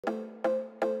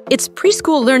It's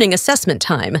preschool learning assessment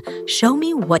time. Show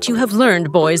me what you have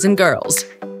learned, boys and girls.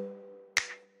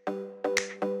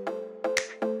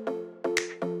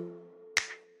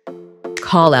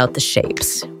 Call out the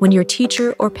shapes when your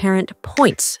teacher or parent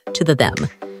points to the them.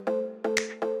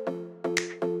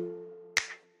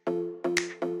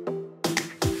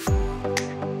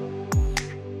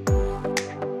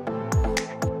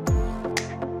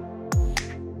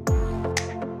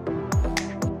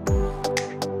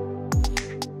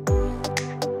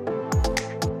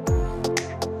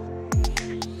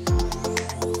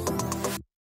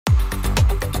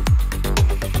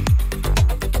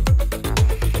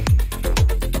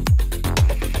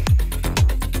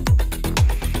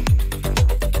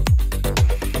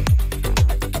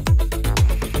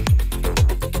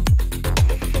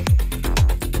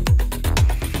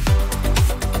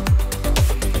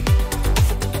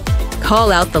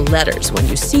 Call out the letters when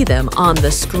you see them on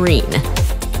the screen.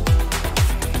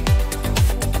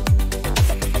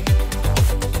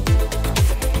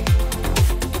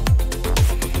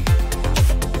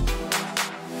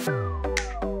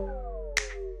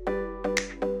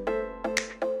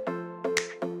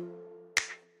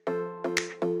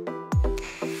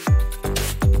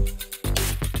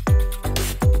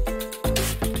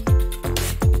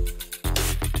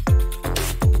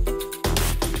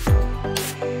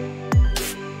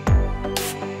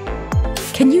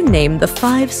 Can you name the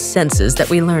 5 senses that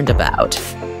we learned about?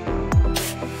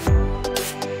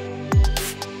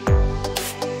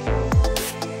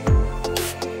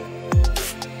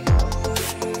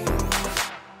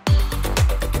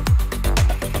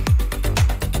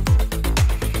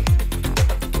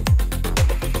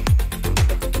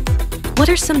 What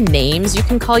are some names you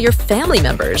can call your family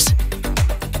members?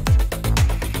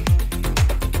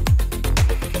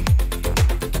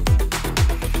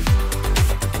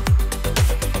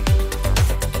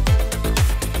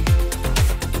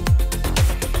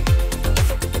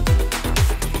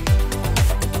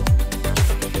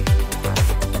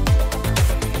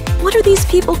 What are these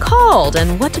people called,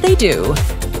 and what do they do?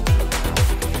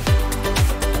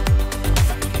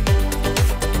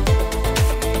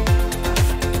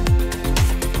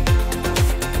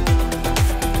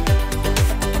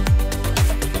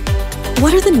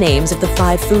 What are the names of the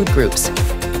 5 food groups?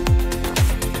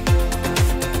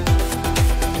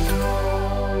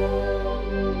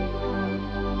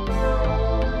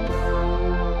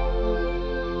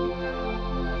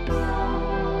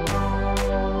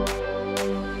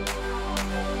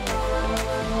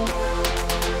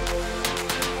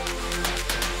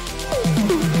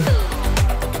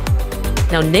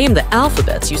 Now name the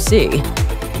alphabets you see.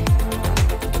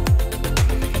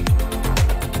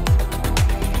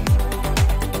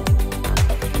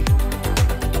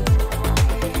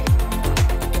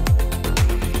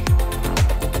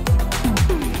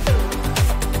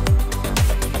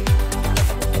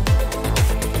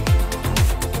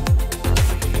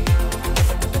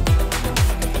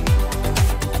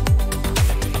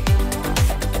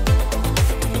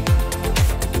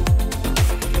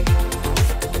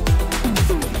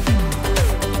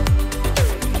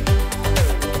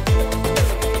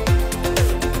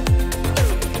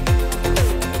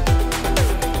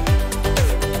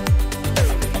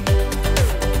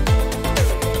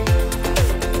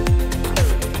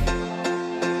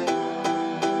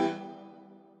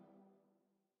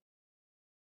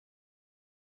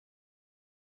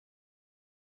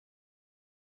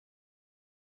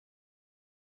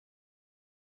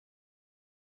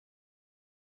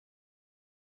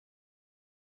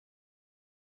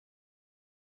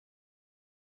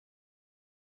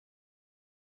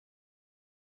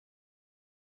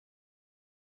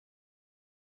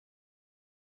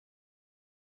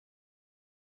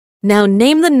 Now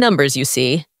name the numbers you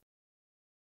see.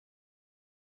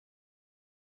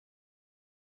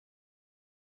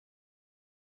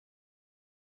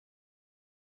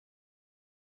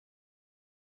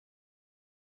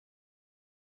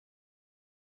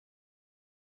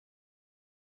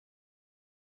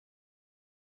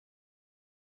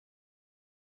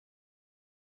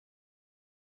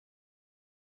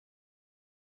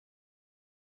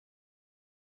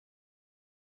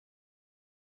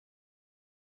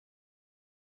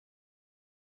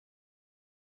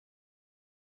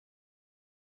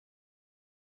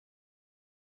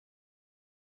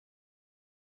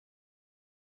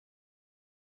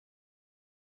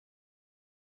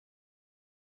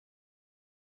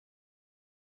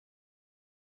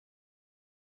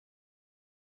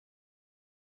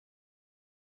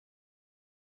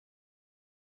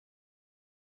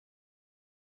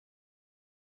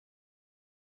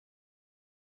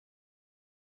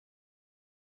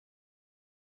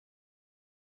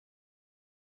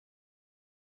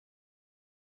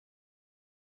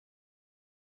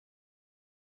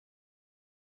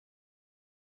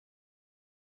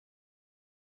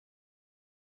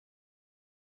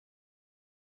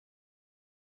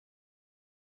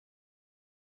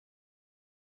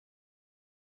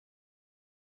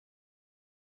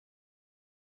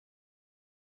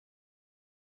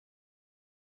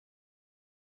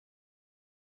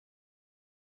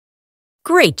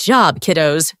 Great job,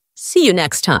 kiddos. See you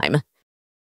next time.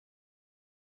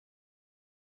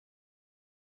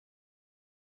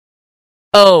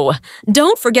 Oh,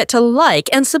 don't forget to like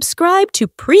and subscribe to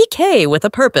Pre-K with a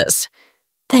Purpose.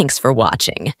 Thanks for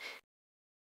watching.